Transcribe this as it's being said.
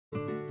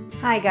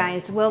Hi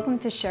guys, welcome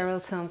to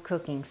Cheryl's Home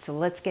Cooking. So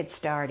let's get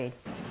started.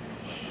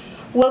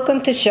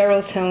 Welcome to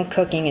Cheryl's Home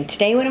Cooking, and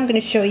today what I'm going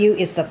to show you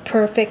is the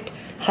perfect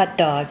hot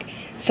dog.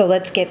 So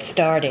let's get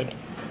started.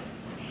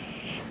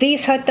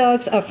 These hot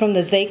dogs are from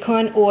the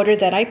Zaycon order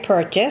that I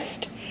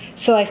purchased,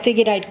 so I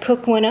figured I'd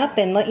cook one up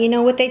and let you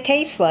know what they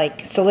taste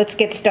like. So let's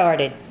get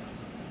started.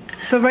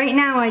 So right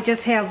now I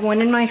just have one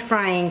in my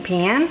frying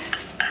pan.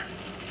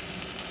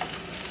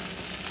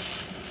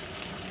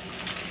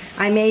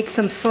 I made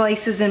some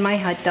slices in my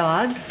hot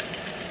dog.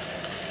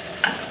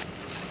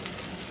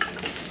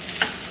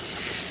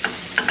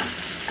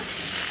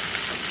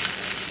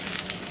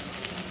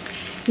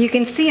 You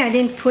can see I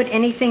didn't put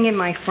anything in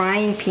my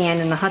frying pan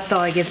and the hot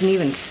dog isn't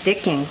even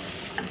sticking.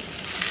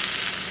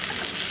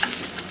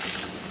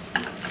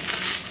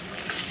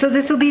 So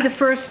this will be the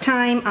first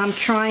time I'm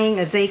trying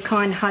a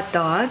Zaycon hot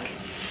dog.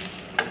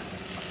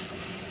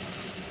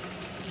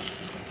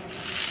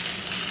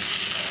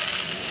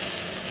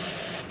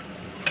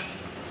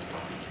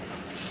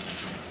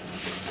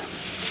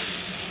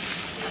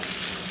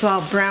 So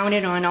I'll brown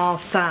it on all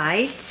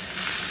sides.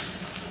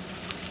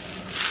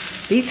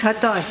 These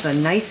hot dogs are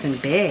nice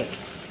and big.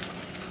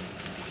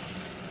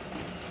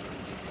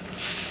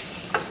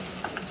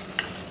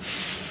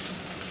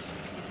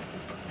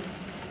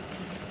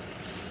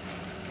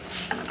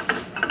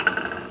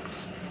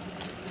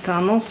 It's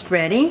almost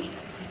ready.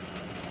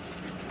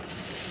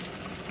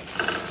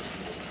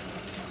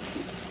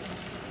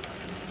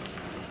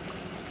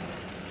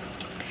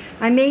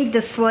 I made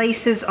the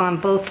slices on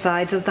both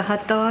sides of the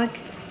hot dog.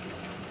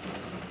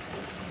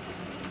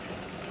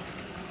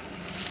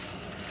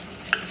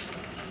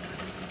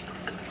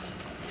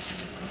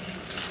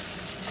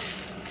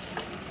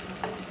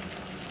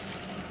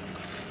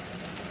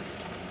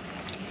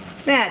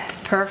 That's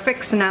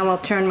perfect, so now I'll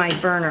turn my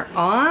burner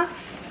off.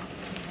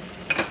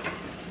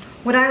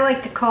 What I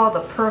like to call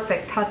the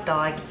perfect hot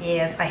dog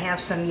is I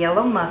have some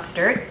yellow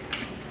mustard.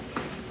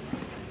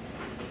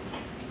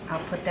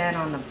 I'll put that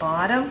on the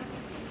bottom.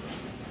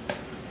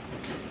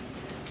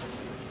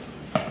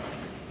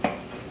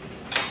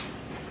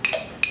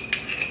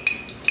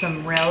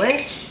 Some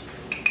relish.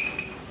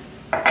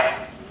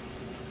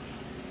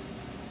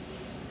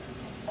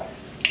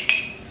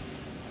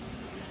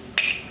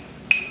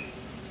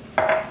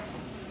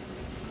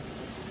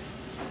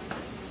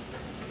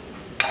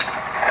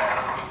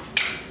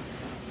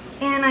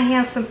 And I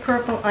have some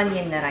purple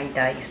onion that I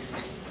diced.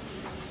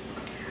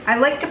 I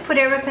like to put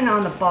everything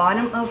on the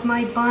bottom of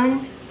my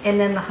bun and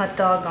then the hot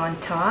dog on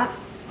top.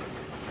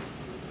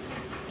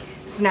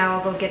 So now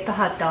I'll go get the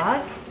hot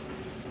dog.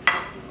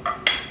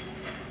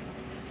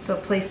 So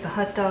place the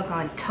hot dog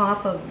on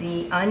top of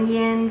the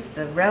onions,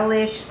 the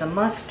relish, the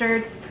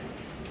mustard.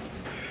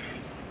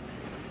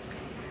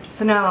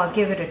 So now I'll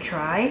give it a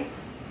try.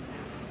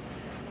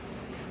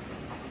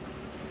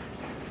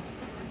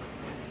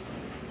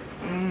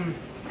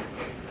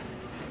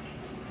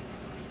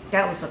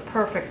 That was a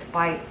perfect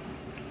bite.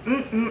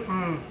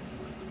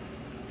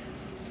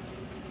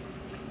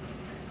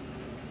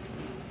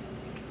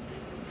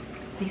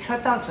 These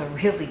hot dogs are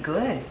really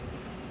good.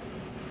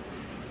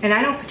 And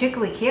I don't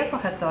particularly care for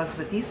hot dogs,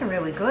 but these are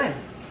really good.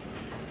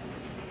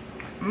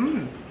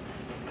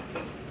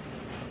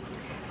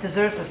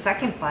 Deserves a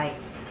second bite.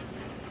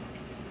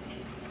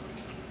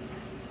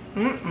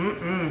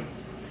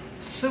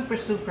 Super,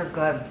 super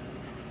good.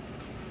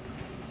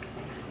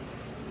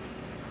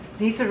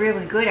 These are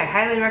really good. I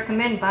highly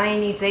recommend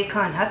buying these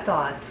Zaycon hot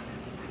dogs.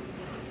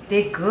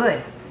 They're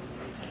good.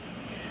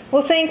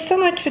 Well, thanks so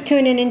much for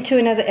tuning in to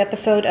another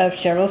episode of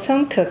Cheryl's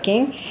Home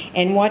Cooking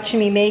and watching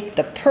me make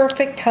the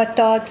perfect hot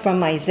dog from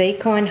my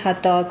Zaycon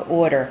hot dog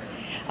order.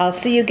 I'll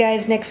see you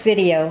guys next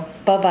video.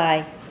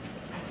 Bye-bye.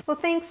 Well,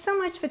 thanks so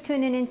much for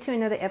tuning in to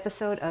another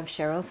episode of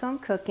Cheryl's Home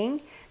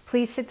Cooking.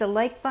 Please hit the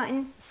like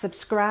button,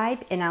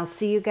 subscribe, and I'll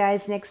see you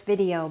guys next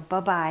video.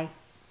 Bye-bye.